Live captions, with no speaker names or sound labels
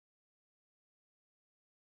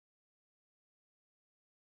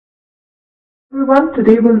Everyone,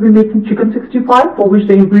 today we'll be making chicken 65, for which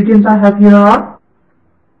the ingredients I have here are: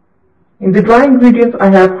 in the dry ingredients I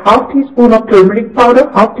have half teaspoon of turmeric powder,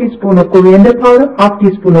 half teaspoon of coriander powder, half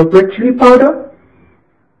teaspoon of red chili powder,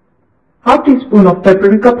 half teaspoon of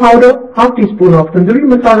paprika powder, half teaspoon of tandoori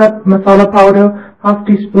masala powder, half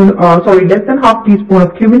teaspoon, less than half teaspoon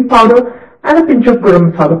of cumin powder, and a pinch of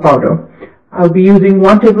garam masala powder. I'll be using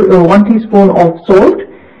 1 teaspoon of salt,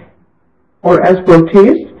 or as per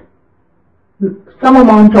taste, some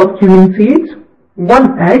amount of cumin seeds,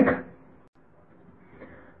 1 egg,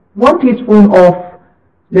 1 teaspoon of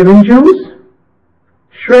lemon juice,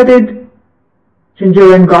 shredded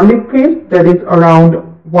ginger and garlic paste, that is around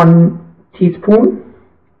 1 teaspoon,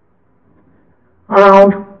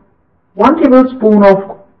 around 1 tablespoon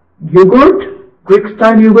of yogurt, Greek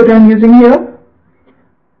style yogurt I am using here,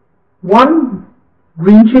 1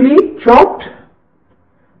 green chili chopped,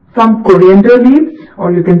 some coriander leaves,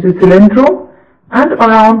 or you can say cilantro, and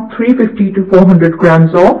around 350 to 400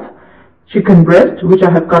 grams of chicken breast, which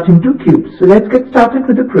I have cut into cubes. So let's get started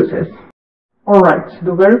with the process. Alright, so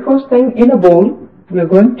the very first thing, in a bowl we are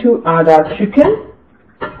going to add our chicken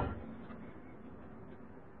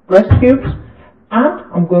breast cubes, and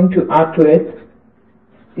I'm going to add to it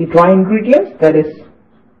the dry ingredients, that is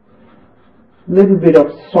little bit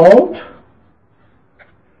of salt.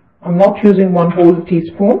 I'm not using 1 whole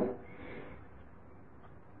teaspoon.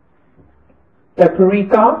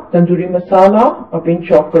 Paprika, tandoori masala, a pinch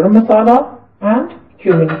of garam masala, and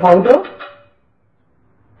cumin powder,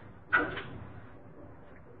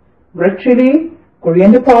 red chili,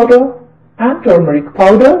 coriander powder, and turmeric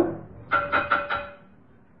powder,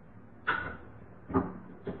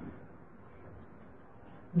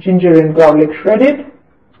 ginger and garlic shredded,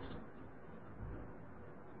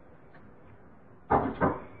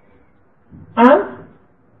 and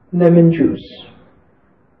lemon juice.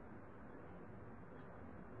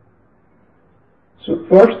 So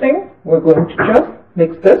first thing, we're going to just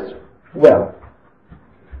mix this well.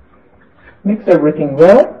 Mix everything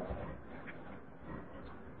well.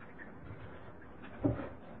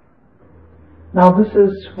 Now this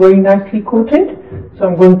is very nicely coated, so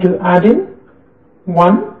I'm going to add in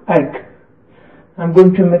 1 egg. I'm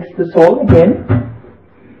going to mix this all again.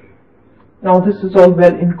 Now this is all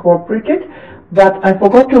well incorporated, but I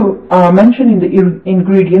forgot to mention in the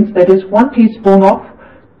ingredients, that is 1 teaspoon of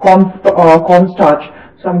cornstarch.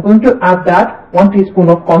 So I'm going to add that 1 teaspoon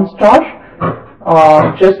of cornstarch.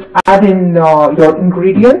 Just add in your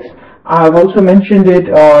ingredients. I've also mentioned it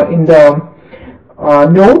in the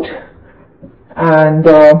note and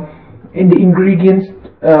in the ingredients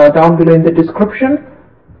down below in the description.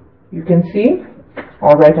 You can see.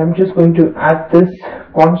 Alright, I'm just going to add this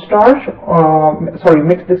cornstarch,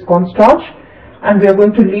 mix this cornstarch, and we are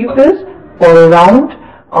going to leave this for around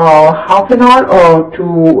half an hour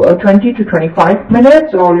to 20 to 25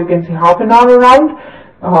 minutes, or you can say half an hour around,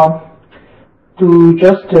 to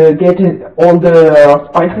just get all the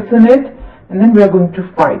spices in it, and then we are going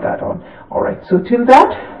to fry that on. Alright, so till that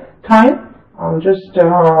time, I'll just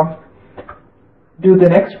do the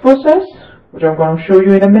next process, which I'm going to show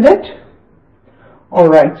you in a minute.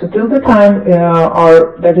 Alright, so till the time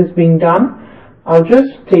that is being done, I'll just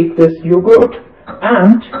take this yogurt,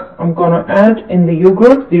 and I'm gonna add in the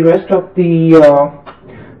yogurt the rest of the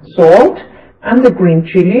salt and the green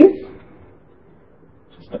chilies.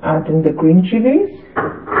 Just add in the green chilies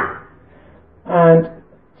and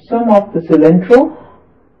some of the cilantro,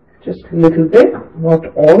 just a little bit, not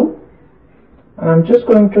all. And I'm just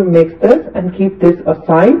going to mix this and keep this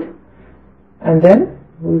aside, and then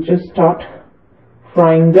we'll just start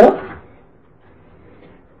frying just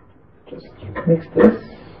mix this,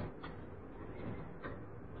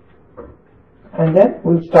 and then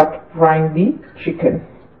we'll start frying the chicken.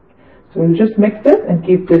 So we'll just mix this and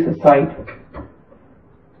keep this aside.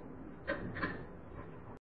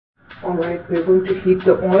 Alright, we're going to heat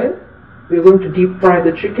the oil. We're going to deep fry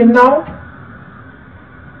the chicken now.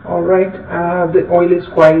 Alright, the oil is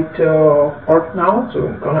quite hot now, so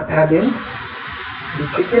I'm going to add in the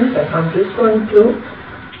chicken, and I'm just going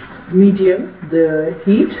to medium the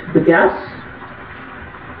heat, the gas.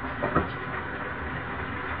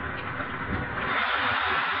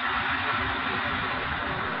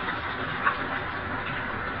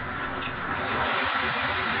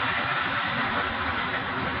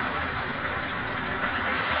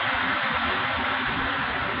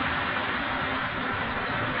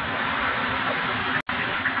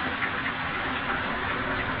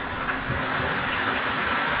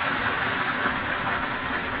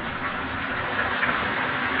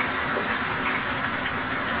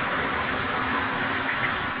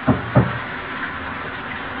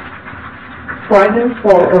 fry them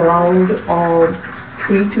for around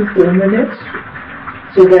 3 to 4 minutes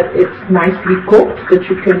so that it's nicely cooked. The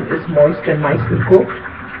chicken is moist and nicely cooked.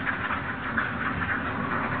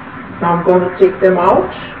 Now I'm going to take them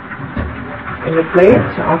out in a plate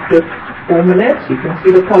after 4 minutes. You can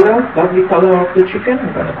see the color, lovely color of the chicken.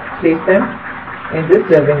 I'm going to place them in this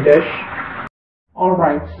serving dish.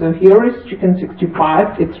 Alright, so here is chicken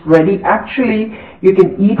 65. It's ready. Actually, you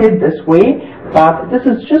can eat it this way, but this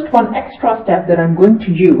is just one extra step that I'm going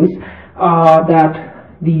to use,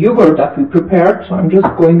 that the yogurt that we prepared. So I'm just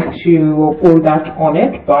going to pour that on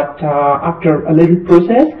it, but after a little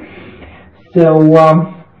process. So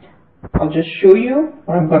I'll just show you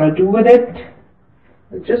what I'm going to do with it.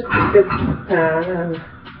 I'll just take it and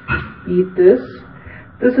eat this.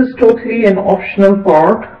 This is totally an optional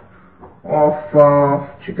part of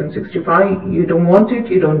chicken 65. You don't want it,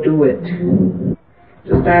 you don't do it.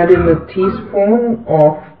 Just add in a teaspoon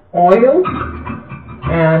of oil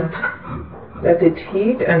and let it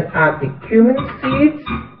heat, and add the cumin seeds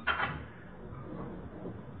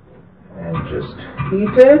and just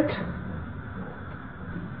heat it.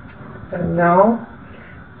 And now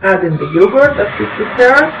add in the yogurt that we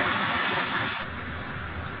prepared.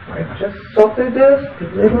 I just saute this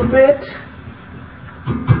a little bit.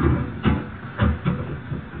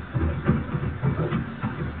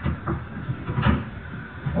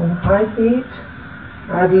 On high heat,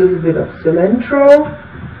 add a little bit of cilantro.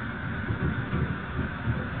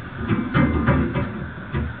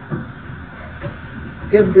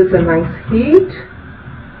 Give this a nice heat.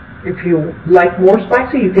 If you like more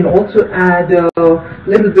spicy, you can also add a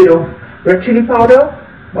little bit of red chili powder.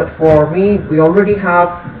 But for me, we already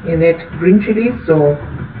have in it green chili, so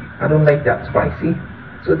I don't like that spicy.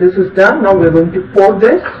 So this is done. Now we're going to pour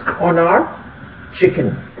this on our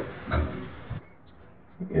chicken.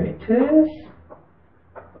 Here it is.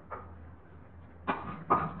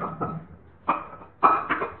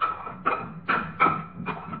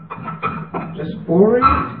 Just pour it.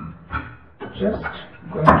 Just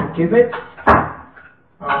going to give it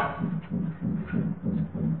a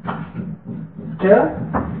stir.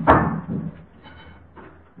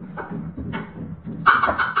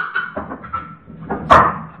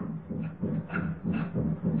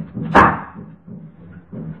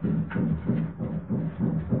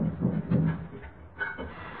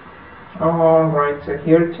 Alright, so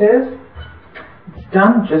here it is. It's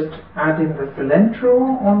done. Just add in the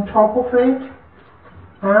cilantro on top of it,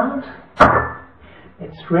 and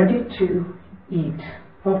it's ready to eat.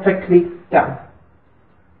 Perfectly done.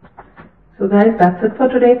 So guys, that's it for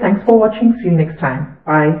today. Thanks for watching. See you next time.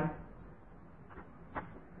 Bye.